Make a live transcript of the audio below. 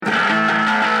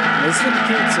Mystic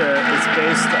Pizza is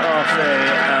based off a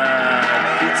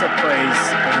pizza place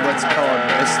in what's called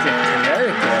Mystic,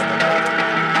 Connecticut.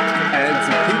 And it's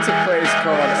a pizza place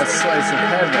called A Slice of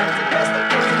Heaven.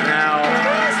 Now,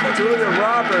 Julia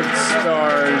Roberts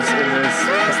stars in this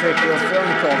particular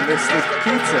film called Mystic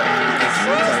Pizza.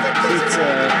 It's like pizza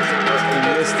in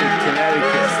Mystic,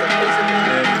 Connecticut.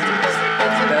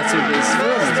 And that's what this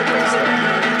film is based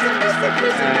on.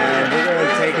 And we're going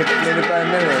to take it minute by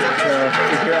minute to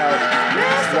figure out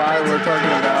why we're talking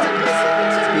about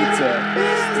pizza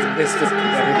in Mystic,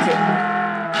 Connecticut.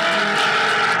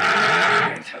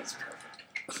 That's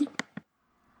perfect.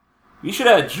 You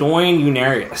should join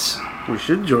Unarius. We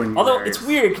should join Unarius. Although, it's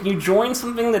weird. Can you join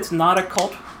something that's not a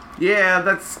cult? Yeah,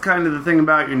 that's kind of the thing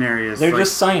about Unarius. They're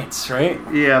just science, right?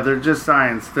 Yeah, they're just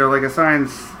science. They're like a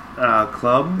science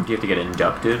club. Do you have to get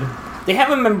inducted? They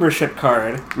have a membership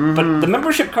card, but the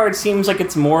membership card seems like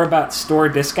it's more about store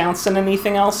discounts than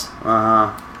anything else.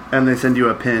 And they send you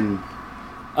a pin.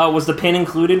 Was the pin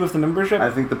included with the membership?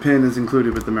 I think the pin is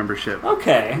included with the membership.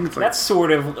 Okay, that's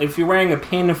sort of, if you're wearing a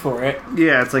pin for it.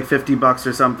 Yeah, it's like $50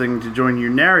 or something to join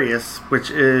Unarius,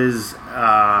 which is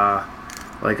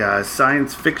like a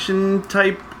science fiction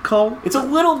type cult. It's a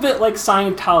little bit like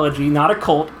Scientology, not a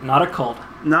cult. Not a cult.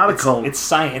 It's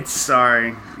science.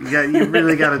 Sorry. You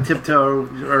really got to tiptoe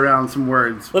around some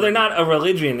words. Well, they're not a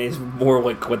religion, is more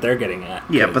like what they're getting at.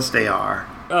 Yeah, but they are.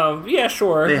 Yeah,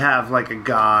 sure. They have like a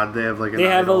god. They have like They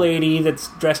have a lady that's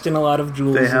dressed in a lot of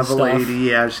jewels. They have and a stuff. lady.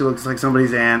 Yeah, she looks like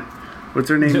somebody's aunt. What's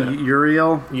her name?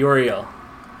 Uriel. Uriel.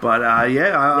 But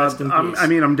Rest in peace.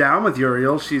 I'm down with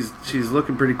Uriel. She's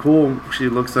looking pretty cool. She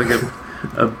looks like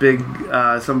a big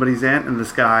somebody's aunt in the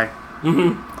sky.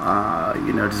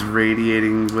 Just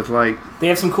radiating with light. They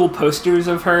have some cool posters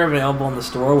of her available in the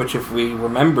store, which if we were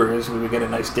members, we would get a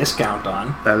nice discount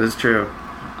on. That is true.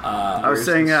 I was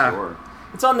saying,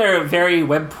 it's on their very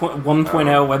Web 1.0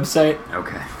 website.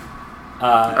 Okay.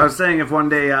 I was saying if one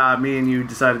day me and you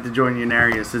decided to join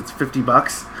Unarius, it's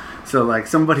 $50. So like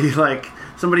somebody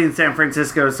in San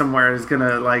Francisco somewhere is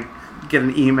gonna like get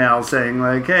an email saying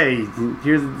like, hey,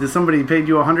 somebody paid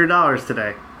you $100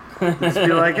 today. Just be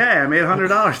like, hey, I made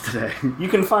 $100 today. You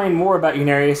can find more about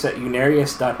Unarius at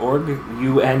unarius.org,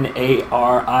 UNARIUS.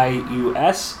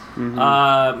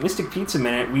 Mystic Pizza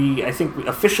Minute, I think we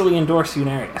officially endorse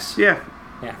Unarius. Yeah.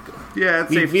 Yeah. Yeah,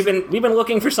 it's safe. We've been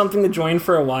looking for something to join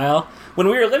for a while. When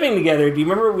we were living together, do you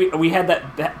remember we had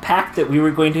that pact that we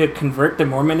were going to convert to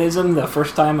Mormonism the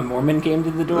first time a Mormon came to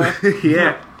the door?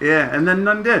 yeah, and then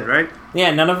none did, right?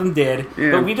 Yeah, none of them did.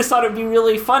 Yeah. But we just thought it'd be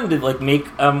really fun to like make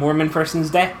a Mormon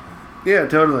person's day. Yeah,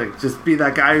 totally. Just be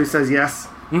that guy who says yes.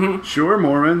 Mm-hmm. Sure,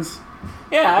 Mormons.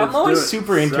 Yeah, I'm always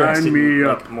super interested in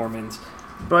up. Mormons.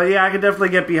 But yeah, I could definitely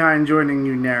get behind joining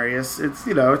Unarius. It's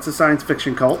it's a science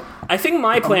fiction cult. I think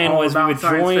my plan was we would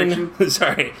join.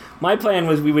 Sorry, my plan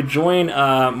was we would join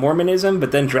Mormonism,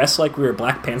 but then dress like we were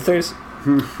Black Panthers.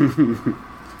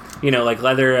 Like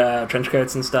leather trench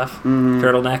coats and stuff,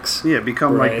 turtlenecks. Yeah,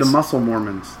 become like the muscle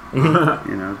Mormons.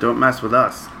 Don't mess with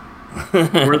us.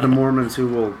 We're the Mormons who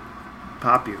will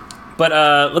pop you. But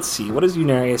let's see. What does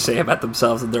Unarius say about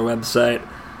themselves at their website?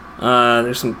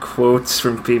 There's some quotes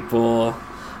from people.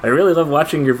 I really love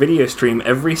watching your video stream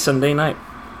every Sunday night.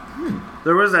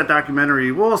 There was that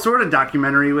documentary, sort of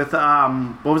documentary with,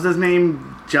 what was his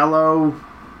name? Jello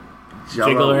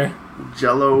Jiggler.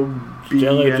 Jello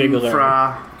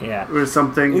Jiggler. Yeah. Or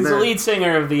something. He's the lead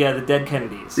singer of the Dead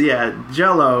Kennedys. Yeah,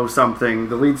 Jello something,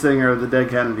 the lead singer of the Dead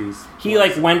Kennedys. He,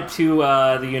 went to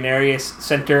the Unarius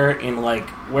Center in,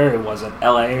 where was it?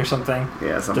 L.A. or something?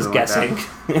 Yeah, something just like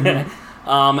guessing. that.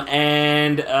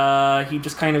 And he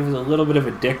just kind of was a little bit of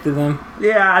a dick to them.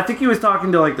 Yeah, I think he was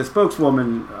talking to the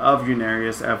spokeswoman of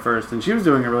Unarius at first, and she was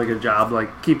doing a really good job,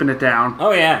 keeping it down.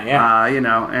 Oh yeah.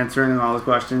 Answering all the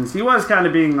questions. He was kind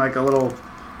of being a little,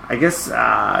 I guess,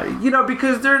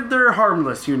 because they're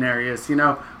harmless Unarius.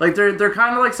 They're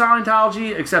kind of like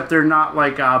Scientology, except they're not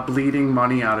bleeding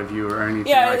money out of you or anything.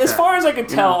 Yeah, as far as I could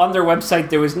tell on their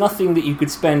website, there was nothing that you could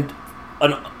spend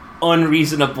an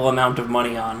unreasonable amount of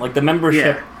money on. The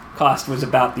membership cost was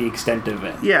about the extent of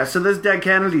it. Yeah, so this Dead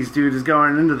Kennedys dude is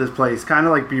going into this place kind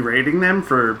of berating them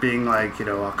for being a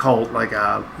cult,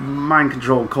 a mind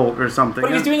control cult or something. But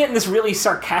he was doing it in this really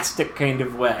sarcastic kind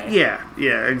of way. Yeah,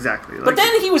 exactly. But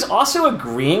then he was also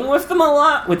agreeing with them a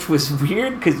lot, which was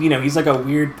weird because, he's a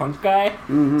weird punk guy.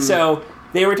 Mm-hmm. So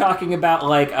they were talking about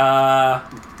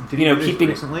keeping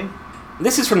recently.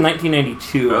 This is from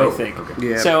 1992, I think. Okay.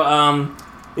 Yeah. So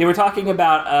they were talking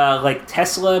about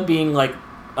Tesla being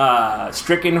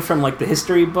stricken from like the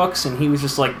history books, and he was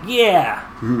just like, yeah.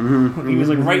 He was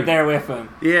like right there with him.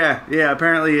 Yeah.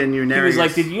 Apparently in Unarius. He was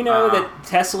like, did you know that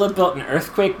Tesla built an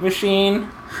earthquake machine?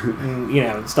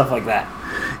 And, stuff like that.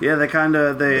 Yeah,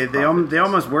 they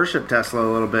almost worship Tesla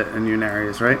a little bit in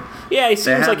Unarius, right? Yeah, he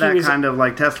seems like that he was kind of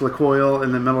like Tesla coil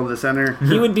in the middle of the center.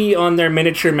 He would be on their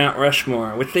miniature Mount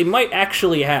Rushmore, which they might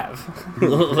actually have,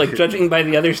 like judging by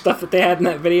the other stuff that they had in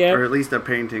that video. Or at least a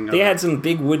painting. They had some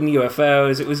big wooden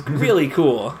UFOs. It was really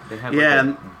cool. They had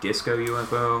a disco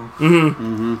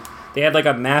UFO. They had like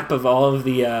a map of all of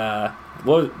the.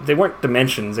 They weren't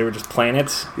dimensions; they were just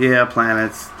planets. Yeah,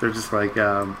 planets. They're just like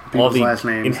all people's the last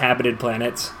names. Inhabited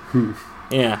planets. Yeah.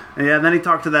 Yeah. And then he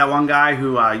talked to that one guy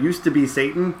who used to be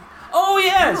Satan. Oh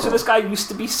yeah! So this guy used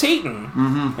to be Satan,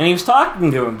 and he was talking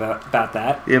to him about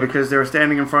that. Yeah, because they were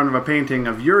standing in front of a painting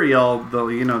of Uriel,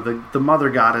 the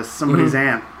mother goddess, somebody's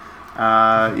aunt.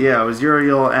 It was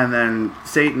Uriel, and then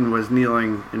Satan was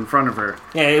kneeling in front of her.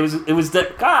 Yeah, it was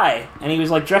that guy, and he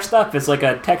was like dressed up as like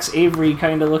a Tex Avery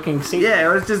kind of looking Satan. Yeah,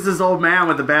 it was just this old man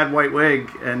with a bad white wig,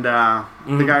 and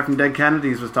the guy from Dead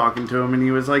Kennedys was talking to him, and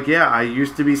he was like, "Yeah, I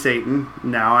used to be Satan.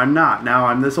 Now I'm not. Now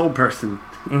I'm this old person."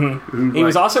 He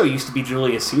was also used to be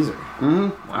Julius Caesar.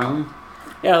 Wow.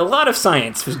 Yeah, a lot of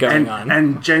science was going on.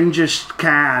 And Genghis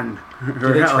Khan.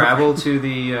 Do they travel to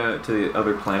the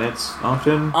other planets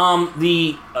often?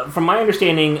 From my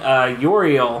understanding,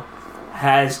 Uriel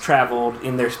has traveled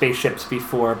in their spaceships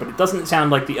before, but it doesn't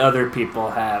sound like the other people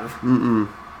have.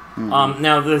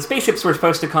 Now the spaceships were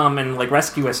supposed to come and like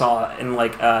rescue us all in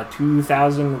like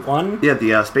 2001. Yeah,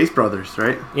 the Space Brothers,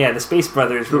 right? Yeah, the Space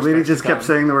Brothers. The lady just kept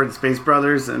saying the word Space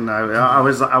Brothers, and I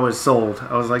was sold.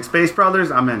 I was like, Space Brothers,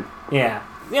 I'm in. Yeah.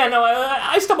 Yeah, no,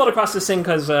 I stumbled across this thing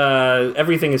because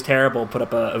Everything is Terrible put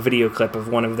up a video clip of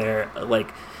one of their,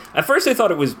 like... At first I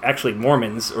thought it was actually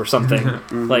Mormons or something.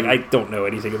 Like, I don't know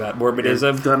anything about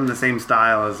Mormonism. It's done in the same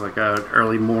style as, like, an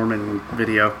early Mormon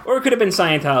video. Or it could have been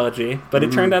Scientology, but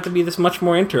it turned out to be this much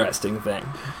more interesting thing.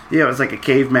 Yeah, it was like a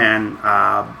caveman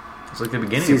it's like the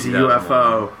beginning sees a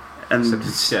UFO. And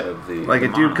instead of the like, a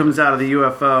dude comes out of the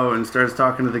UFO and starts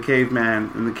talking to the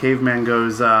caveman, and the caveman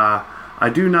goes, I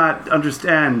do not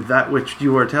understand that which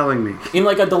you are telling me. In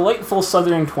like a delightful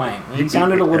southern twang. He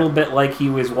sounded a little bit like he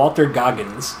was Walter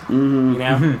Goggins. You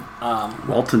know?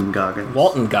 Walton Goggins.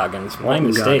 Walton Goggins. My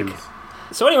mistake. Goggins.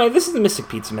 So anyway, this is the Mystic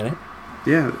Pizza Minute.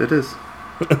 Yeah, it is.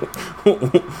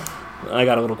 I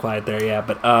got a little quiet there, yeah.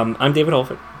 But I'm David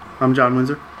Holford. I'm John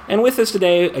Windsor. And with us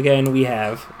today, again, we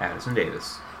have... Addison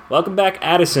Davis. Welcome back,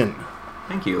 Addison.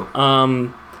 Thank you.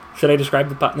 Should I describe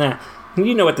the... Nah.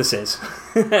 You know what this is.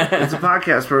 It's a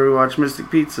podcast where we watch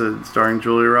Mystic Pizza, starring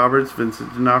Julia Roberts,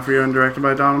 Vincent D'Onofrio, and directed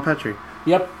by Donald Petrie.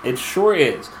 Yep, it sure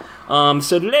is.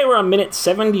 So today we're on minute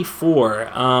 74.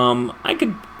 I'll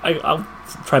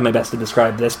try my best to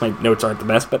describe this. My notes aren't the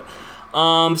best, but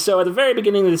so at the very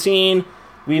beginning of the scene,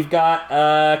 we've got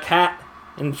Kat,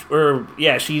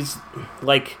 she's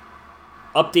like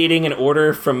updating an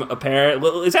order from a parent.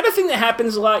 Is that a thing that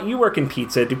happens a lot? You work in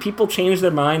pizza. Do people change their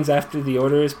minds after the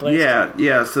order is placed?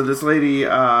 Yeah. So this lady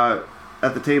at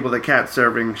the table that Kat's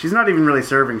serving, she's not even really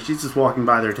serving. She's just walking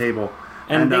by their table.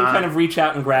 And they kind of reach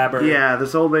out and grab her. Yeah,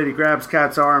 this old lady grabs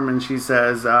Kat's arm and she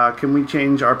says, can we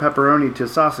change our pepperoni to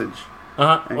sausage?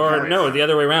 Or no, the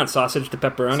other way around, sausage to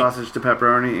pepperoni. Sausage to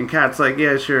pepperoni. And Kat's like,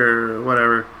 yeah, sure,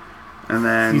 whatever. And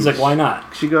then... He's like, why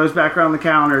not? She goes back around the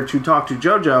counter to talk to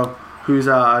JoJo, who's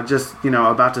just,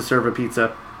 about to serve a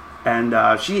pizza. And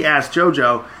she asks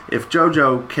JoJo if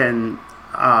JoJo can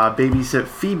babysit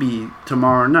Phoebe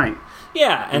tomorrow night.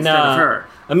 Yeah, and instead of her.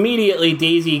 Immediately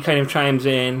Daisy kind of chimes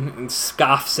in and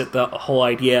scoffs at the whole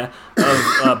idea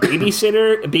of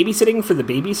babysitting for the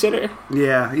babysitter.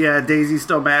 Yeah, Daisy's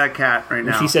still mad at Kat right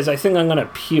now. And she says, I think I'm going to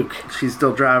puke. She's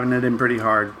still driving it in pretty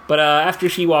hard. But after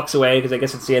she walks away, because I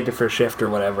guess it's the end of her shift or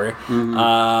whatever,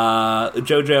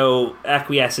 JoJo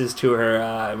acquiesces to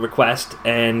her request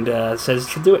and says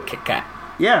she'll do it, Kit Kat.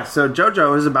 Yeah, so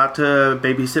JoJo is about to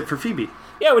babysit for Phoebe.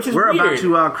 Yeah, which is weird. We're about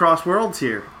to cross worlds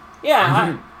here.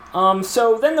 Yeah,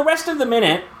 so then the rest of the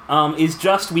minute is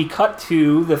just we cut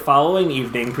to the following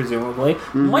evening, presumably.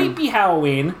 Might be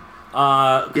Halloween,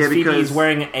 because Phoebe's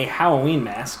wearing a Halloween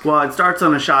mask. Well, it starts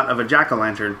on a shot of a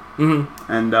jack-o'-lantern.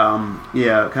 And,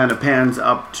 it kind of pans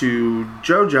up to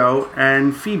JoJo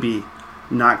and Phoebe.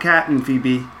 Not Kat and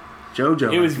Phoebe,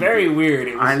 JoJo. It was very weird.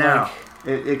 It was I know.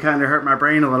 It kind of hurt my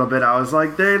brain a little bit. I was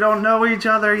like, they don't know each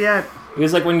other yet. It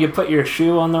was like when you put your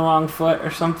shoe on the wrong foot or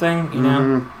something, you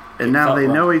know? And now they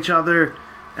know each other.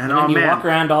 And then you walk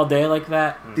around all day like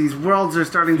that. These worlds are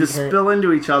starting to spill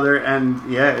into each other, and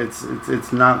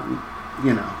it's not,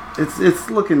 it's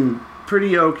looking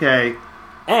pretty okay.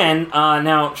 And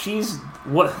now she's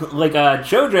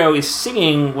JoJo is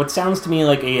singing what sounds to me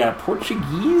like a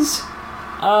Portuguese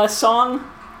song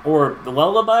or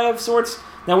lullaby of sorts.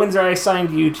 Now, Windsor, I assigned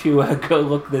you to go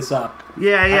look this up.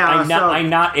 Yeah. I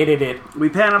not edited it. We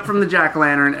pan up from the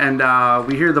jack-o'-lantern, and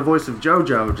we hear the voice of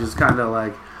JoJo just kind of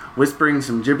like whispering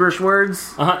some gibberish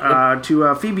words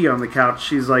to Phoebe on the couch.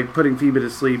 She's like putting Phoebe to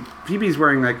sleep. Phoebe's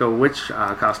wearing like a witch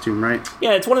costume, right?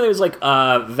 Yeah, it's one of those like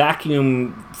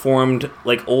vacuum formed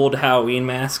like old Halloween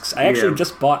masks. I actually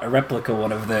just bought a replica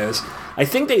one of those. I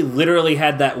think they literally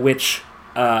had that witch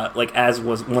as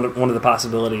was one of the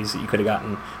possibilities that you could have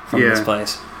gotten from this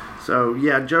place. So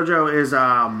JoJo is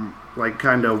like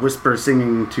kind of whisper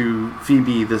singing to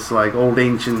Phoebe this like old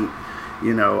ancient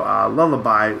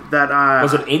lullaby that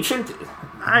was it ancient?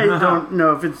 I don't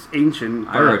know if it's ancient.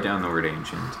 I wrote down the word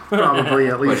ancient. Probably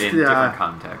at least but in different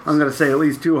contexts. I'm going to say at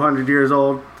least 200 years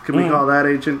old. Can we call that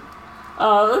ancient?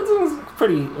 It's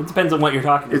pretty. It depends on what you're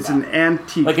talking about. It's an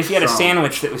antique. Like if you had a song.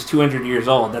 Sandwich that was 200 years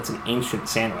old, that's an ancient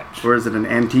sandwich. Or is it an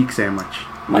antique sandwich?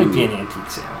 Might be an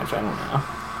antique sandwich. I don't know.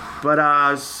 But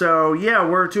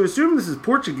we're to assume this is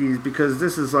Portuguese because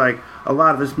this is like a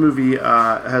lot of this movie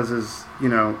has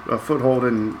a foothold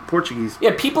in Portuguese.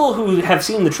 Yeah, people who have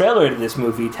seen the trailer to this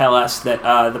movie tell us that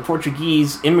the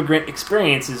Portuguese immigrant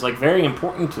experience is like very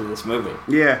important to this movie.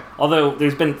 Yeah. Although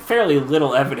there's been fairly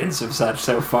little evidence of such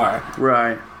so far.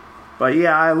 Right. But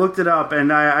yeah, I looked it up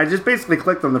and I just basically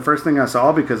clicked on the first thing I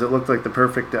saw because it looked like the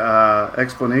perfect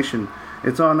explanation.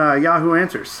 It's on Yahoo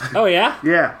Answers. Oh, yeah?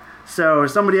 Yeah. So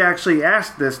somebody actually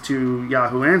asked this to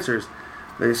Yahoo Answers.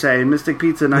 They say, Mystic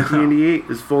Pizza 1988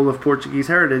 is full of Portuguese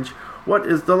heritage. What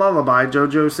is the lullaby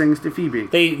JoJo sings to Phoebe?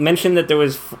 They mentioned that it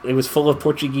was full of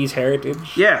Portuguese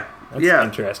heritage. Yeah. That's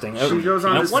interesting. She goes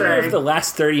on to say... I wonder if the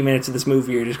last 30 minutes of this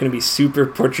movie are just going to be super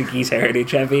Portuguese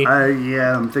heritage heavy.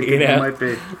 I'm thinking it might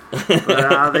be.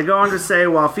 But they go on to say,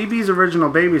 while Phoebe's original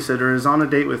babysitter is on a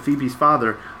date with Phoebe's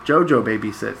father, JoJo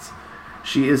babysits.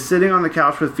 She is sitting on the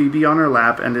couch with Phoebe on her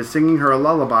lap and is singing her a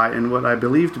lullaby in what I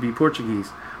believe to be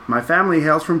Portuguese. My family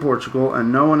hails from Portugal,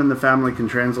 and no one in the family can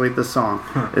translate the song.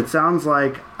 It sounds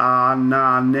like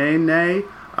na ne ne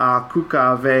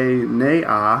kuka ve ne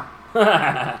a.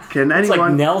 Can anyone? It's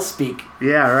like Nell speak.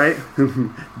 Yeah, right.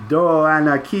 Do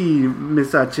anaki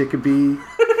missa chickabee.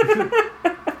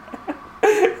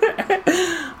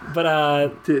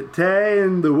 But Te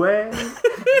in the way.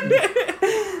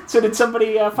 So did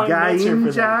somebody find an answer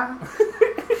for that?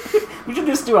 We should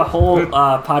just do a whole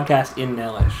podcast in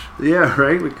Nellish. Yeah,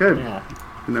 right. We could. Yeah.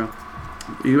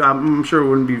 I'm sure it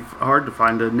wouldn't be hard to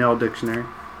find a Nell dictionary.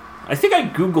 I think I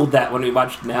googled that when we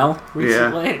watched Nell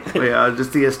recently. Yeah,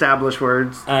 just the established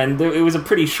words. And it was a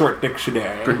pretty short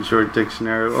dictionary. Pretty short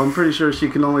dictionary. Well, I'm pretty sure she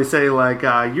can only say like,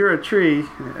 "You're a tree,"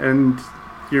 and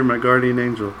 "You're my guardian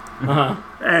angel."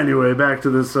 Anyway, back to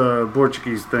this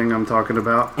Portuguese thing I'm talking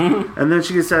about. Mm-hmm. And then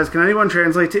she says, can anyone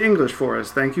translate to English for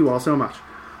us? Thank you all so much.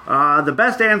 The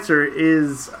best answer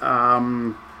is,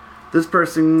 this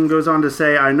person goes on to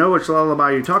say, I know which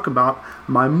lullaby you talk about.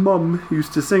 My mum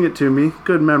used to sing it to me.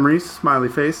 Good memories, smiley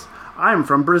face. I'm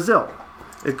from Brazil.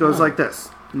 It goes like this.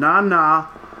 Na na,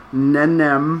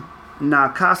 nenem, na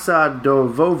casa do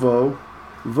vovo,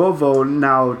 vovo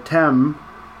now tem,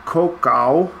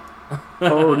 cocao.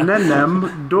 Oh,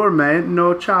 nenem dorme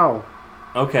no chao.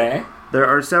 Okay. There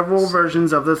are several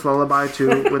versions of this lullaby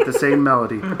too, with the same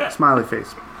melody. Smiley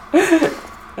face.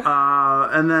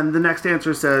 And then the next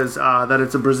answer says that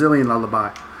it's a Brazilian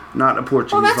lullaby, not a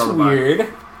Portuguese lullaby. Oh, that's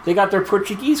weird. They got their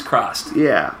Portuguese crossed.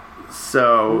 Yeah.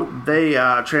 So they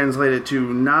translate it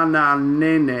to na na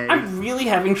ne ne. I'm really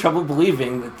having trouble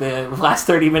believing that the last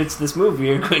 30 minutes of this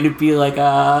movie are going to be like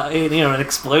an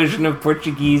explosion of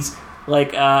Portuguese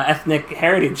ethnic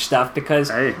heritage stuff because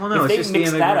it's they just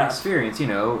mix the that immigrant up. experience.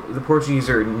 The Portuguese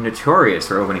are notorious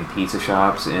for opening pizza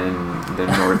shops in the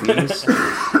Northeast.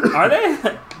 Are they?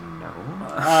 No.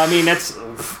 I mean, that's...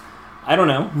 I don't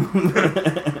know.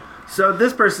 So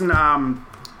this person...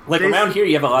 around here,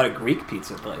 you have a lot of Greek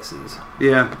pizza places.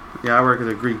 Yeah, I work at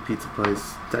a Greek pizza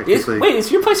place, technically.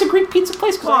 Is your place a Greek pizza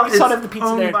place? Because I always thought of the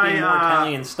pizza there as being more by,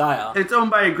 Italian style. It's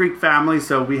owned by a Greek family,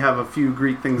 so we have a few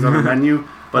Greek things on the menu,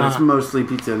 but it's mostly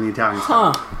pizza in the Italian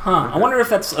style. I wonder if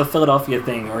that's a Philadelphia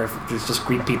thing, or if there's just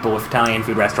Greek people with Italian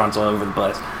food restaurants all over the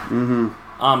place. Mm-hmm.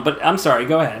 But I'm sorry,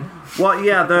 go ahead. Well,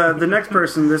 yeah, the next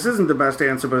person, this isn't the best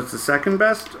answer, but it's the second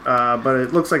best, but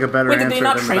it looks like a better answer. Wait, did they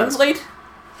not translate?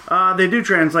 They do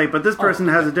translate, but this person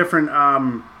has a different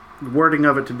wording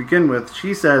of it to begin with.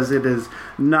 She says it is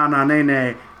na na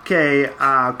nene que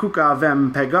a cuca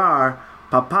vem pegar,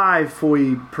 papai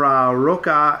foi pra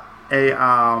roca e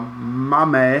a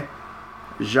mame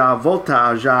já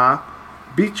volta já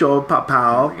Bicho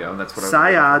papao, There we go, that's what I was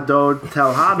saya do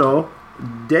telhado,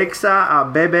 dexa a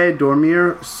bebe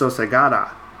dormir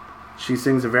sosegada. She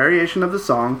sings a variation of the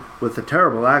song with a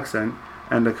terrible accent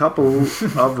and a couple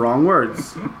of wrong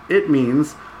words. It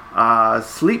means,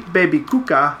 sleep baby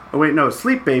kuka,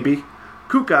 sleep baby,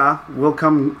 kuka will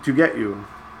come to get you.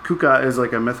 Kuka is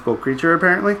like a mythical creature,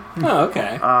 apparently. Oh,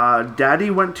 okay. Daddy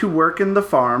went to work in the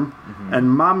farm,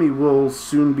 and Mommy will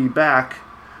soon be back.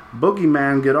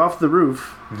 Boogeyman, get off the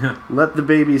roof. Let the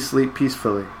baby sleep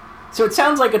peacefully. So it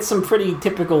sounds like it's some pretty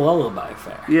typical lullaby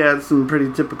fare. Yeah, it's some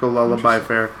pretty typical lullaby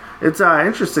fare. It's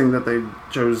interesting that they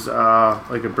chose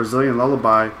like a Brazilian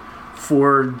lullaby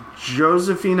for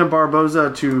Josefina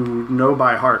Barbosa to know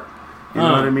by heart. You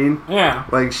know what I mean? Yeah.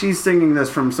 Like, she's singing this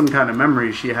from some kind of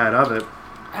memory she had of it.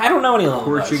 I don't know any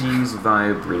lullabies. Portuguese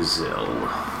by Brazil.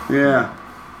 Yeah.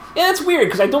 Yeah, it's weird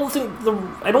because I don't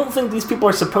think these people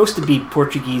are supposed to be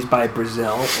Portuguese by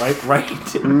Brazil, right? Right?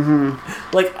 Mm-hmm.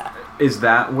 Like, Is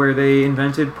that where they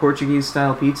invented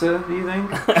Portuguese-style pizza, do you think?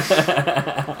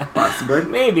 Possibly.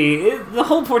 maybe the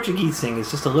whole Portuguese thing is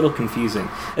just a little confusing,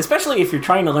 especially if you're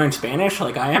trying to learn Spanish,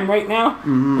 like I am right now,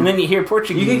 and then you hear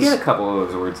Portuguese. You could get a couple of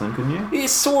those words then, couldn't you? Yeah,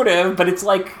 sort of, but it's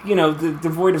like the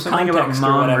devoid of Something context about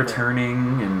or mom whatever.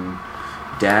 returning and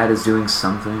dad is doing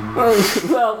something.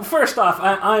 Well, first off,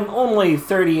 I'm only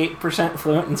 38%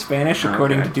 fluent in Spanish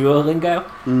according to Duolingo,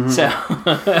 so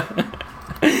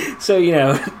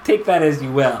take that as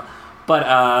you will.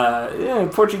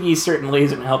 But Portuguese certainly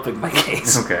isn't helping my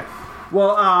case. Okay.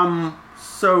 Well,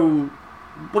 so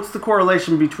what's the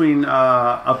correlation between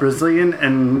a Brazilian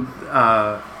and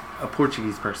a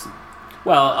Portuguese person?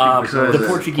 Well, Because the it's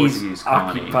Portuguese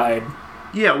colony. occupied.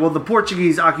 Yeah, well, the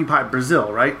Portuguese occupied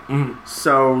Brazil, right? Mm-hmm.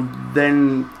 So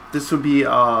then this would be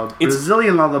a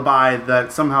Brazilian lullaby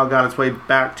that somehow got its way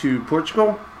back to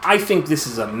Portugal? I think this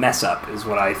is a mess up, is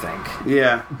what I think.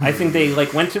 Yeah. I think they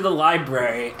went to the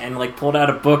library and pulled out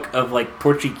a book of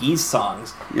Portuguese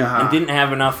songs and didn't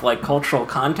have enough cultural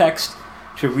context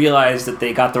to realize that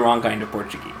they got the wrong kind of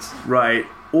Portuguese. Right.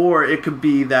 Or it could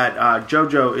be that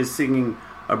JoJo is singing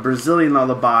a Brazilian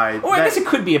lullaby. Or I guess it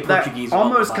could be a Portuguese that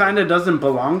almost lullaby. kind of doesn't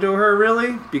belong to her,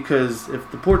 really, because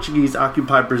if the Portuguese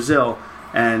occupy Brazil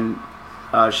and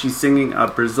she's singing a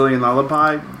Brazilian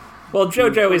lullaby... Well,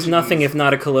 JoJo is nothing if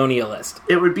not a colonialist.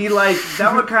 It would be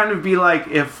that would kind of be like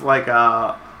if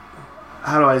how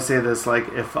do I say this? Like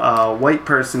if a white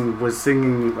person was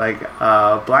singing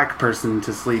a black person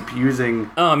to sleep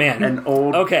using Oh man, an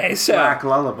old black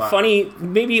lullaby. Funny,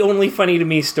 maybe only funny to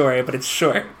me story, but it's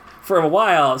short. For a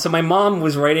while, so my mom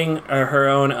was writing her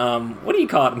own. What do you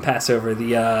call it in Passover? I'm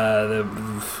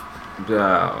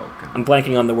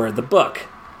blanking on the word. The book.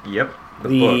 Yep.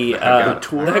 The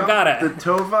Torah? the Haggadah. The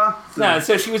Tova? No,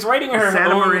 so she was writing her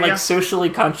Santa own Maria?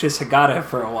 socially conscious Haggadah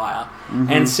for a while,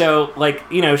 and so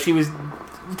she was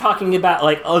talking about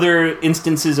other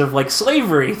instances of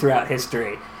slavery throughout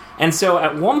history, and so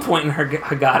at one point in her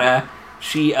Haggadah,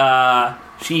 she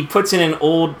puts in an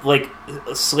old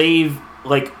slave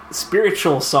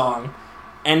spiritual song,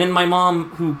 and then my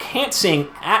mom, who can't sing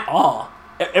at all,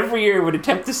 every year would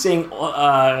attempt to sing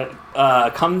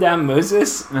Come Down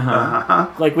Moses,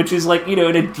 which is in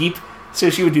a deep, so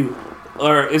she would do,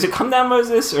 or is it Come Down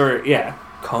Moses, or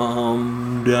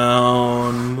Come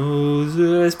Down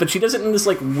Moses, but she does it in this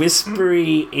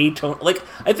whispery atone,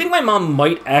 I think my mom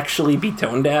might actually be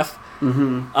tone deaf,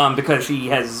 because she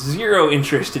has zero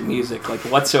interest in music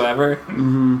whatsoever.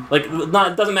 It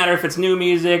doesn't matter if it's new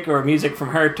music or music from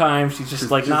her time, she's just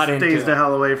not into it. Stays the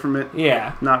hell away from it.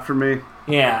 Yeah. Not for me.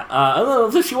 Yeah,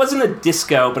 she was in the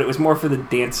disco, but it was more for the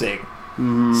dancing.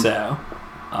 So,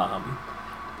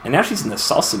 and now she's in the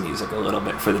salsa music a little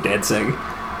bit for the dancing.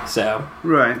 So,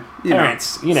 right,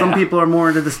 parents, some people are more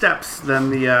into the steps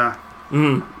than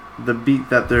the beat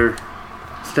that they're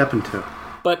stepping to.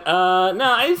 But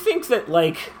no, I think that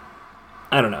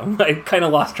I don't know. I kind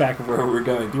of lost track of where we were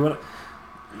going. Do you want to?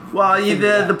 Well,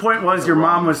 the point was your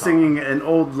mom was singing an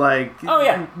old Negro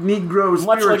spiritual,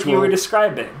 much like you were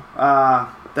describing.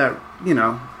 That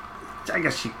I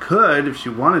guess she could if she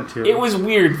wanted to. It was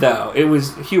weird though. It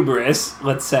was hubris,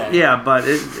 let's say. Yeah, but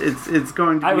it's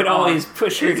going to. I would always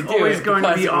push her to do it. It's always going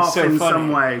to be off in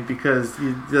some way because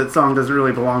that song doesn't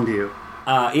really belong to you.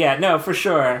 Yeah, no, for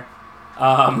sure.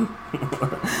 Am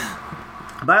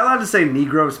I allowed to say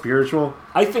Negro spiritual?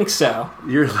 I think so.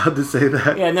 You're allowed to say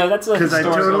that? Yeah, no, that's because I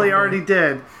totally thing. already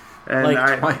did, and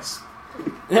twice.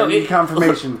 No,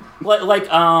 confirmation.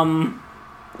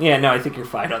 Yeah, no, I think you're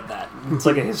fine on that. It's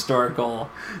a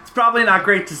historical. It's probably not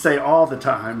great to say all the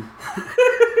time.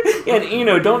 Yeah,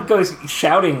 don't go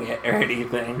shouting it or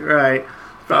anything. Right.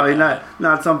 Probably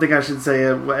not something I should say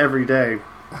every day.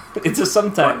 It's a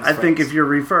sometimes. I think if you're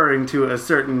referring to a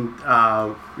certain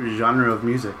genre of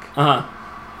music,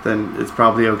 then it's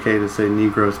probably okay to say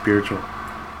Negro spiritual.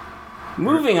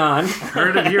 Moving on.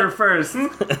 Heard it here first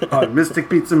on Mystic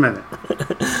Pizza Minute.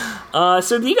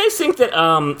 So do you guys think that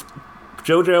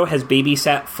JoJo has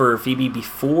babysat for Phoebe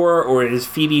before, or is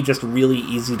Phoebe just really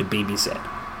easy to babysit?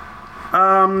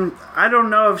 I don't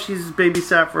know if she's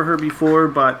babysat for her before,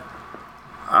 but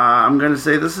I'm going to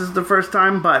say this is the first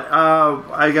time, but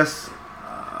I guess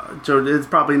it's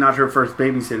probably not her first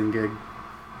babysitting gig.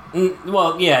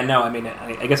 Well, yeah, no, I mean,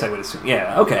 I guess I would assume.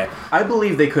 Yeah, okay. I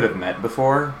believe they could have met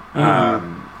before,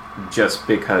 just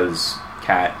because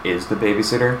Kat is the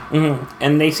babysitter. Mm-hmm.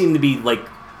 And they seem to be like,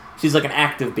 she's like an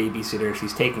active babysitter.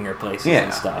 She's taking her places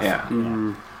and stuff. Yeah.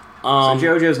 Mm-hmm. So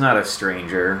JoJo's not a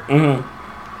stranger. Mm-hmm.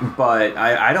 But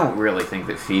I don't really think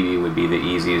that Phoebe would be the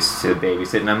easiest to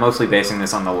babysit. And I'm mostly basing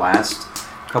this on the last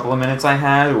couple of minutes I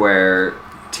had where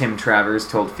Tim Travers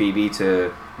told Phoebe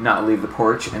to not leave the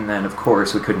porch. And then, of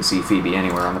course, we couldn't see Phoebe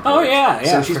anywhere on the porch. Oh, yeah.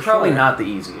 So she's for probably sure. not the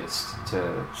easiest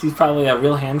to... She's probably a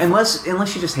real handful.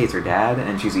 Unless she just hates her dad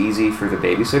and she's easy for the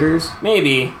babysitters.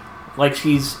 Maybe. Like,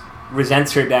 she's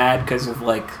resents her dad because of,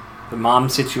 like, the mom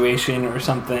situation or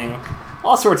something.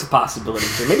 All sorts of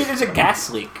possibilities. Or maybe there's a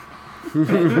gas leak.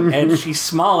 And she's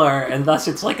smaller, and thus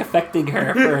it's like affecting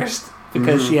her first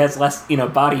because she has less,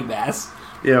 body mass.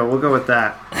 Yeah, we'll go with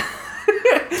that.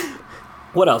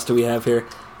 What else do we have here?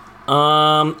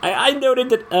 I noted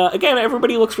that again,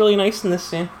 everybody looks really nice in this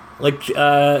scene. Like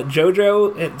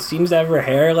JoJo, it seems to have her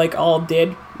hair like all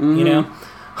did,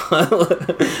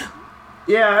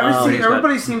 Yeah, She's got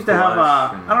everybody seems to have.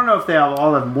 blush and- I don't know if they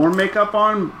all have more makeup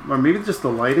on, or maybe just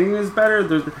the lighting is better.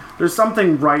 There's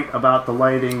something right about the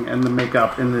lighting and the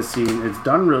makeup in this scene. It's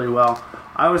done really well.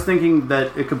 I was thinking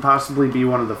that it could possibly be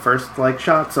one of the first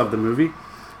shots of the movie.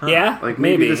 Yeah, Like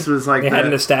maybe this was like they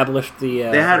hadn't established the.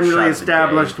 they hadn't first really shot of the day.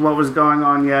 established what was going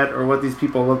on yet or what these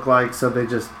people look like, so they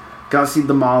just gussied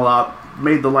them all up,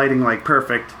 made the lighting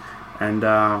perfect, and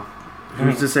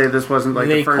who's to say this wasn't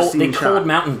the first scene they shot? cold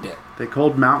mountained it. They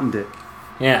cold mountained it.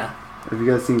 Yeah. Have you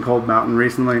guys seen Cold Mountain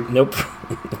recently? Nope.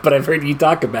 But I've heard you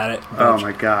talk about it. Oh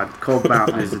my God, Cold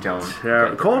Mountain is Don't terrible.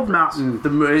 get the Cold reference.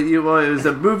 Mountain. It was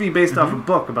a movie based off a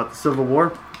book about the Civil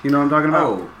War. You know what I'm talking about?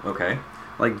 Oh, okay.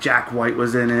 Like Jack White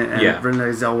was in it, and Yeah.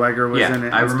 Renee Zellweger was in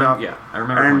it. I and remember. stuff. Yeah, I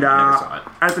remember. And never saw it.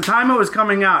 at the time it was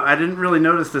coming out, I didn't really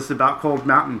notice this about Cold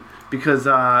Mountain because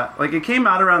it came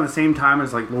out around the same time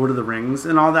as Lord of the Rings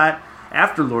and all that.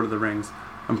 After Lord of the Rings,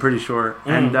 I'm pretty sure.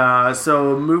 And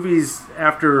so movies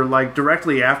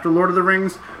directly after Lord of the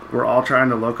Rings were all trying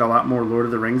to look a lot more Lord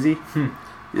of the Ringsy.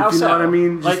 How If you know what I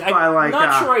mean? Just by I'm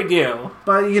not sure I do.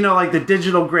 But the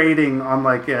digital grading on they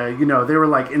were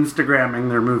Instagramming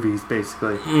their movies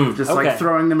basically, just okay.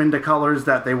 throwing them into colors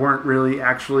that they weren't really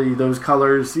actually those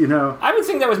colors. I would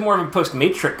think that was more of a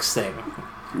post-Matrix thing.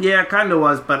 Yeah, it kind of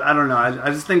was, but I don't know.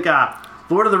 I just think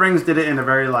Lord of the Rings did it in a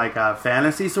very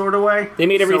fantasy sort of way. They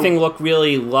made everything So, look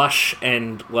really lush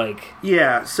and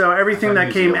yeah. So everything I thought that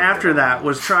New came Zealand after did that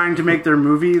was trying to make their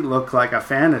movie look like a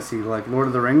fantasy, like Lord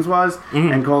of the Rings was,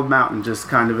 and Cold Mountain just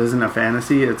kind of isn't a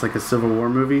fantasy. It's like a Civil War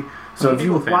movie. So if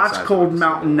you People watch fantasize Cold about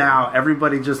Mountain Civil War. now,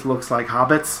 everybody just looks like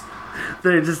hobbits.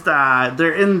 They're just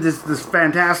they're in this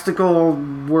fantastical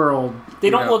world. they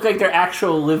don't look like they're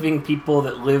actual living people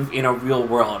that live in a real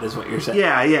world, is what you're saying.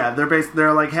 Yeah.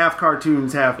 They're like half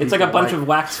cartoons, half. It's like people. a bunch of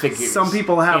wax figures. Some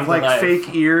people have came to life.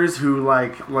 fake ears. Who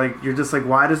you're just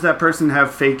why does that person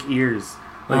have fake ears?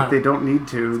 They don't need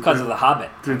to. because of the Hobbit.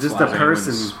 They're just Why a is anyone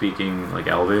person. speaking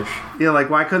Elvish. Yeah,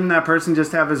 why couldn't that person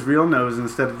just have his real nose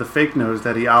instead of the fake nose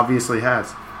that he obviously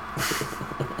has?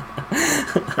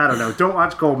 I don't know. Don't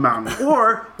watch Cold Mountain.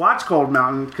 Or watch Cold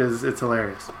Mountain because it's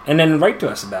hilarious. And then write to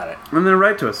us about it. And then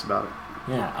write to us about it.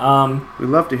 Yeah. We'd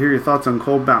love to hear your thoughts on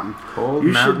Cold Mountain. Cold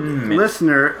You Mountain should, Mint.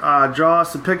 listener, draw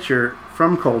us a picture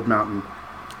from Cold Mountain.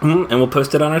 And we'll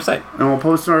post it on our site. And we'll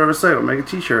post it on our website. We'll make a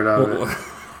t-shirt out of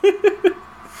it.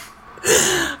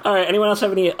 All right. Anyone else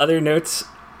have any other notes?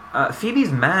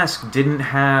 Phoebe's mask didn't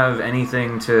have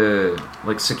anything to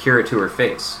secure it to her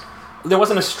face. There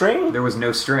wasn't a string? There was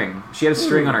no string. She had a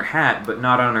string on her hat, but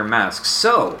not on her mask.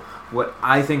 So, what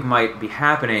I think might be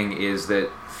happening is that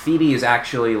Phoebe is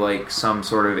actually some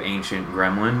sort of ancient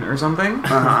gremlin or something.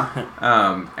 Uh-huh.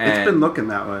 And It's been looking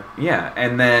that way. Yeah,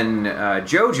 and then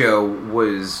JoJo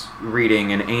was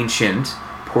reading an ancient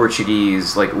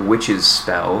Portuguese witch's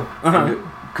spell,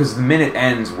 because the minute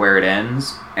ends where it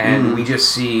ends, and we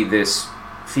just see this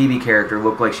Phoebe character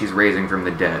look like she's raising from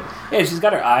the dead. Yeah, she's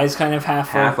got her eyes kind of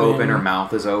half open, her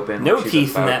mouth is open. No like she's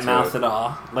teeth in about that to- mouth at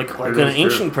all. Like an is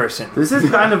ancient true. person. This is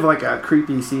kind of like a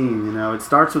creepy scene, you know. It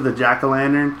starts with a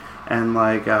jack-o'-lantern and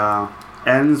like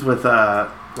ends with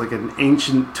like an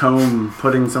ancient tome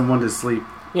putting someone to sleep.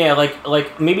 Yeah,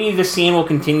 like maybe the scene will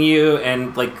continue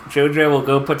and like JoJo will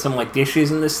go put some like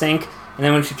dishes in the sink, and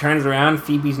then when she turns around,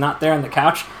 Phoebe's not there on the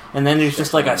couch, and then there's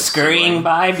just like a scurrying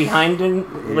by behind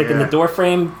him, like in the Yeah. door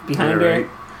frame behind Yeah, her. right.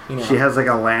 You know. She has like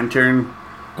a lantern,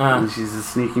 Uh, and she's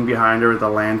just sneaking behind her with a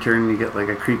lantern. You get like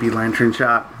a creepy lantern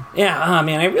shot. yeah,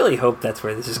 man, I really hope that's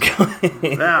where this is going.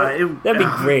 Yeah, That'd be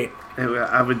great.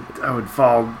 I would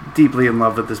fall deeply in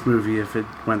love with this movie if it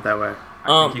went that way.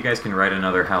 I think you guys can write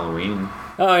another Halloween.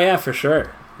 Oh yeah, for sure.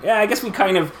 Yeah, I guess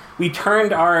we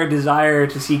turned our desire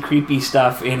to see creepy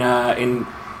stuff in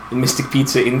Mystic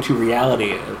Pizza into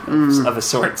reality of a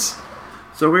sorts.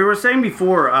 So we were saying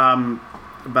before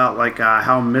about like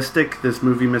how mystic this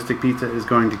movie Mystic Pizza is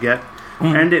going to get,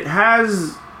 and it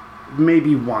has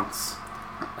maybe once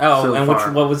Oh, So and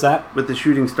far. what was that? with the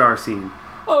shooting star scene.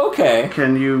 Oh, okay.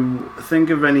 Can you think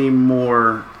of any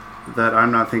more that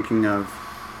I'm not thinking of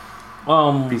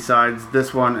besides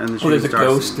this one and the shooting There's a star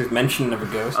ghost. scene? There's mention of a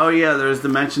ghost. Oh yeah, there's the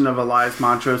mention of Elias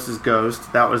Montrose's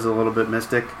ghost. That was a little bit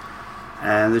mystic.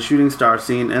 And the shooting star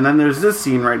scene. And then there's this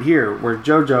scene right here where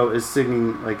JoJo is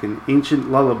singing like an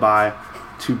ancient lullaby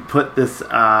to put this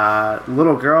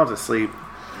little girl to sleep.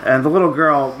 And the little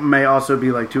girl may also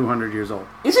be like 200 years old.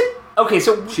 Is it okay?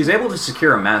 So She's able to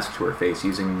secure a mask to her face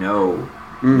using no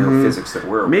physics that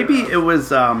we're aware Maybe of. it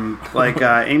was like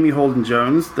Amy Holden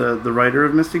Jones, the writer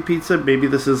of Mystic Pizza. Maybe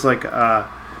this is like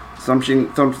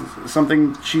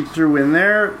something she threw in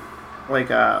there, like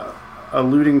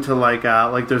alluding to like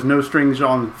there's no strings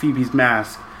on Phoebe's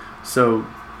mask, so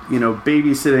you know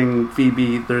babysitting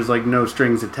Phoebe, there's like no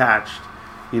strings attached,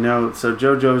 you know. So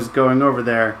JoJo's going over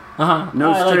there,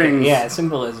 no I like it. strings, Yeah,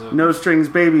 symbolism. no strings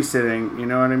babysitting, you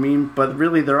know what I mean? But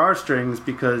really there are strings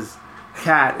because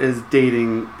Kat is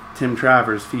dating Tim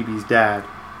Travers, Phoebe's dad,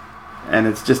 and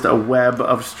it's just a web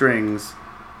of strings.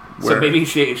 So maybe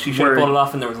she should have where- pulled it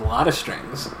off, and there was a lot of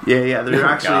strings. Yeah, there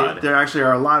God. actually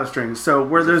are a lot of strings. So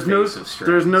where There's there's a no face of strings.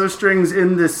 there's no strings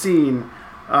in this scene,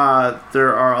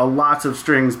 there are a lots of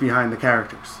strings behind the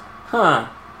characters. Huh?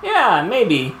 Yeah,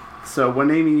 maybe. So when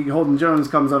Amy Holden Jones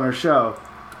comes on our show,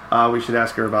 we should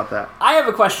ask her about that. I have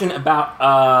a question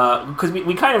about because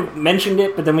we kind of mentioned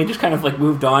it, but then we just kind of like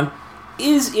moved on.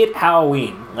 Is it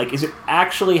Halloween? Like, is it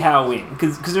actually Halloween?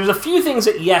 Because there's a few things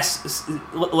that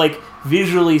like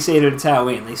visually say that it's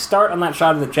Halloween. They start on that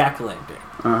shot of the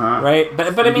jack-o'-lantern, right?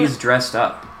 But I mean, Phoebe's dressed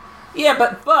up. yeah,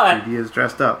 but He is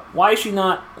dressed up. why is she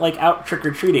not like out trick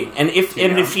or treating? And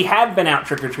if she had been out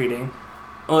trick or treating,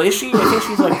 well, is she? I think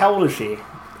she's like, how old is she?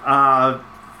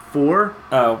 4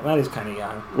 Oh, that is kind of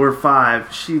young. or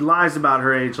 5. She lies about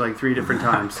her age like 3 different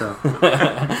times, so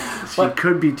she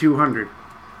could be 200.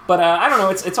 But I don't know.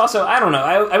 It's also, I don't know.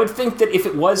 I would think that if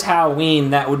it was Halloween,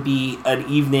 that would be an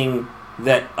evening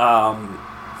that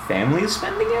Families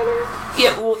spend together?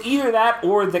 yeah, well, either that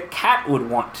or the cat would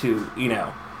want to, you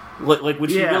know, like would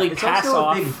she Yeah, really It's pass also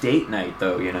off? a big date night,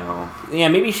 though, you know. Yeah,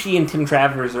 maybe she and Tim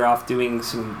Travers are off doing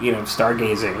some, you know,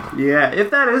 stargazing. Yeah,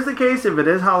 if that is the case, if it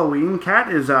is Halloween,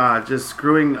 Kat is just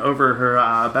screwing over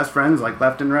her best friends like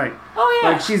left and right. Oh yeah,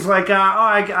 Like she's like,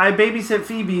 I babysit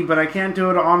Phoebe, but I can't do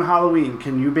it on Halloween.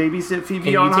 Can you babysit Phoebe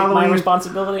can you on take Halloween? my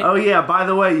responsibility? Oh yeah, by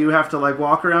the way, you have to like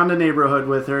walk around the neighborhood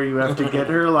with her. You have to get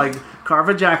her like carve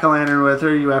a jack-o'-lantern with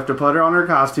her. You have to put her on her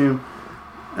costume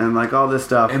and like all this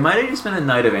stuff. It might have just been a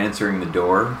night of answering the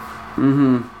door.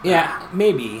 Yeah,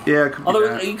 maybe. Yeah, it could be Although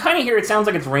that. you kind of hear it sounds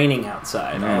like it's raining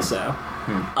outside. Also,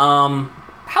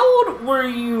 how old were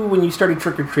you when you started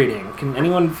trick or treating? Can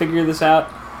anyone figure this out?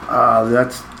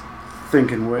 That's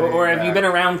thinking way. Or have you been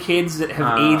around kids that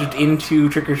have aged into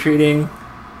trick or treating?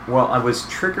 Well, I was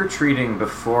trick-or-treating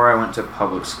before I went to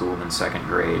public school in 2nd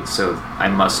grade, so I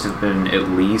must have been at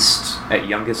least, at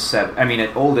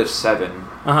oldest 7.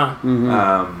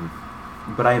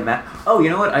 But I met... Oh, you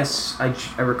know what?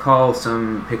 I recall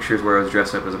some pictures where I was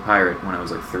dressed up as a pirate when I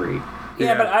was like 3.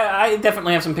 Yeah, but I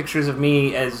definitely have some pictures of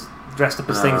me as dressed up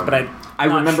as things, but I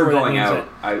remember going out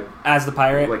as the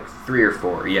pirate. like 3 or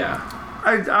 4, yeah.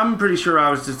 I'm pretty sure I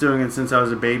was just doing it since I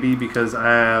was a baby because I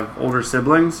have older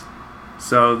siblings.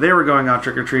 So they were going out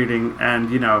trick-or-treating and,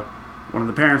 you know, one of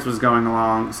the parents was going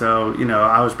along. So, you know,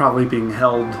 I was probably being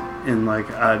held in like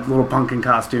a little pumpkin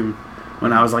costume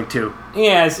when I was like 2.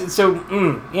 Yeah,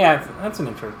 yeah, that's an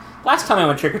intro. Last time I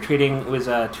went trick-or-treating was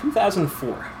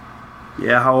 2004.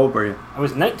 Yeah, how old were you? I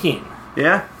was 19.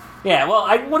 Yeah? Yeah, well,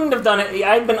 I wouldn't have done it.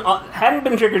 Hadn't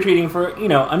been trick or treating for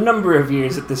a number of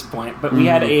years at this point. But we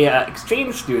had a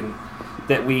exchange student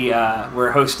that we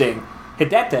were hosting,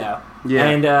 Hideto. Yeah.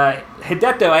 And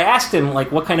Hideto, I asked him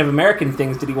like what kind of American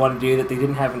things did he want to do that they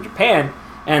didn't have in Japan,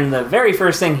 and the very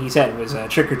first thing he said was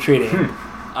trick or treating.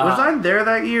 Was I there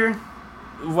that year?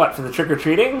 What, for the trick or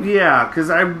treating? Yeah,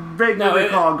 because I vaguely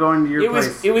recall going to your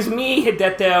place. It was me,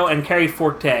 Hideto, and Carrie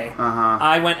Forte.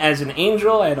 I went as an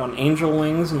angel. I had on angel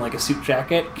wings and like a suit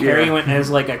jacket. Carrie went as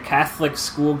like a Catholic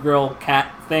schoolgirl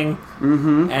cat thing.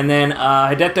 Mm-hmm. And then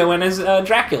Hideto went as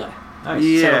Dracula. Nice.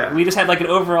 Yeah. So we just had like an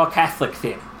overall Catholic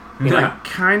theme. I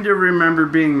kind of remember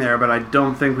being there, but I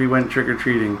don't think we went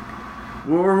trick-or-treating.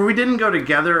 Or we didn't go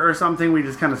together or something, we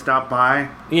just kind of stopped by.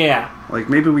 Yeah. Like,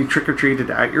 maybe we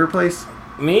trick-or-treated at your place?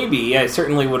 Maybe. I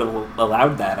certainly would have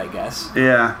allowed that, I guess.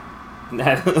 Yeah.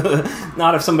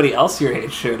 Not if somebody else your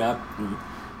age showed up.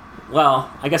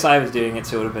 Well, I guess I was doing it,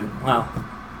 so it would have been... Well,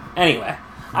 anyway.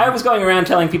 I was going around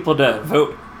telling people to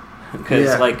vote.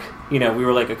 Because, we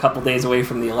were like a couple days away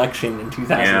from the election in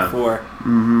 2004. Yeah.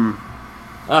 Mm-hmm.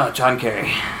 Oh, John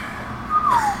Kerry.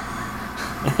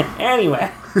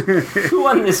 Anyway, who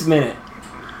won this minute?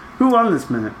 Who won this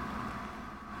minute?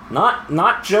 Not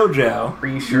JoJo. Are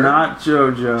you sure? Not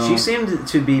JoJo. She seemed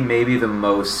to be maybe the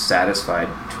most satisfied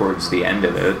towards the end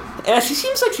of it. She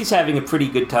seems like she's having a pretty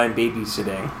good time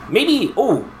babysitting. Maybe,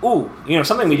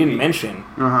 something we didn't mention.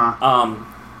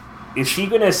 Is she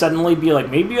going to suddenly be like,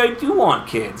 maybe I do want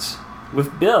kids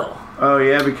with Bill? Oh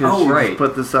yeah, because she right.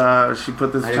 put this. She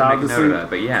put this I child didn't to make a note sleep. of that,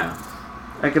 but yeah.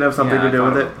 That could have something to do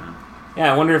with it.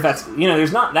 Yeah, I wonder if that's...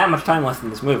 there's not that much time left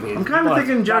in this movie. I'm kind of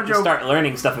thinking JoJo to start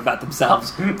learning stuff about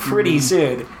themselves pretty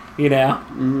soon,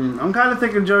 I'm kind of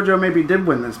thinking JoJo maybe did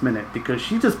win this minute because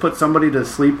she just put somebody to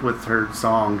sleep with her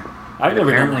song. I've never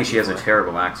done Apparently that she has a before.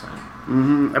 terrible accent.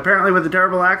 Mm-hmm. Apparently with a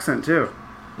terrible accent too.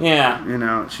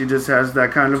 Yeah. She just has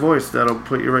that kind of voice that'll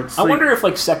put you right to sleep. I wonder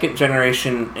if second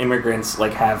generation immigrants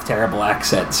have terrible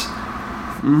accents.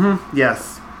 Mm-hmm.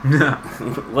 Yes.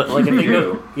 Like if they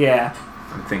go, yeah.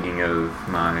 I'm thinking of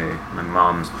my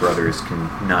mom's brothers can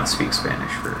not speak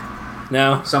Spanish for...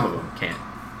 No. Some of them can't.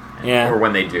 Yeah. Or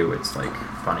when they do, it's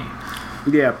funny.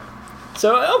 Yeah.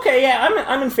 So okay, yeah,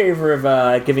 I'm in favor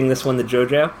of giving this one to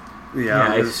JoJo.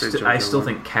 Yeah. I still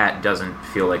think Kat doesn't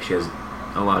feel like she has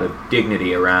a lot of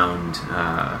dignity around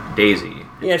Daisy.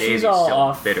 Yeah, she's Daisy's all still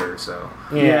off. bitter, so...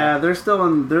 Yeah, they're still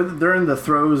in they're in the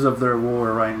throes of their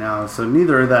war right now, so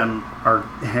neither of them are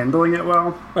handling it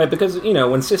well. Right, because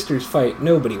when sisters fight,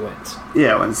 nobody wins.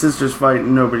 Yeah, when sisters fight,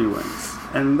 nobody wins.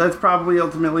 And that's probably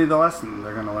ultimately the lesson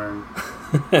they're gonna learn.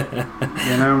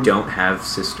 Don't have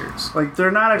sisters. Like they're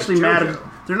not actually mad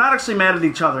at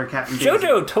each other, Kat and Daisy.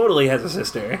 JoJo totally has a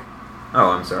sister.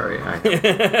 Oh, I'm sorry.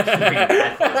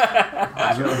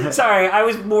 Sorry, I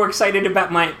was more excited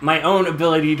about my own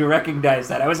ability to recognize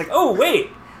that. I was like, oh, wait,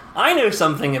 I know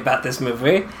something about this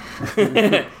movie.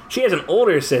 She has an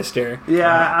older sister.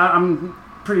 Yeah, I'm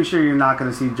pretty sure you're not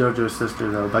going to see JoJo's sister,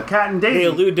 though. But Kat and Daisy... They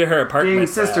allude to her apartment. Being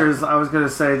sisters, I was going to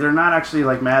say, they're not actually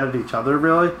mad at each other,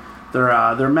 really.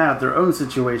 They're mad at their own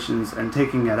situations and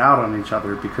taking it out on each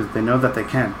other because they know that they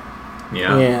can.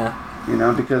 Yeah.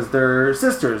 Because they're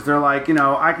sisters. They're like,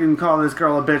 I can call this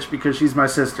girl a bitch because she's my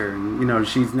sister. And,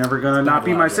 she's never going to not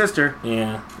be my sister.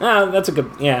 Yeah. Oh, that's a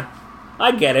good... Yeah.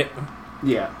 I get it.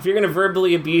 Yeah. If you're going to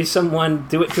verbally abuse someone,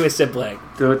 do it to a sibling.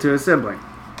 Do it to a sibling.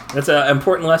 That's an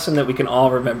important lesson that we can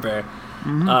all remember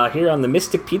here on the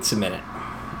Mystic Pizza Minute.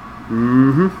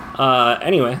 Mm-hmm.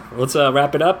 Anyway, let's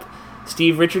wrap it up.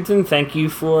 Steve Richardson, thank you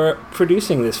for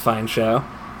producing this fine show.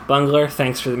 Bungler,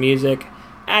 thanks for the music.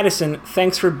 Addison,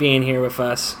 thanks for being here with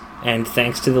us. And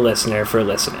thanks to the listener for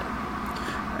listening.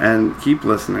 And keep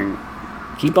listening.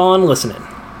 Keep on listening.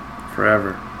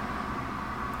 Forever.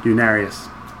 Unarius.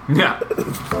 Yeah.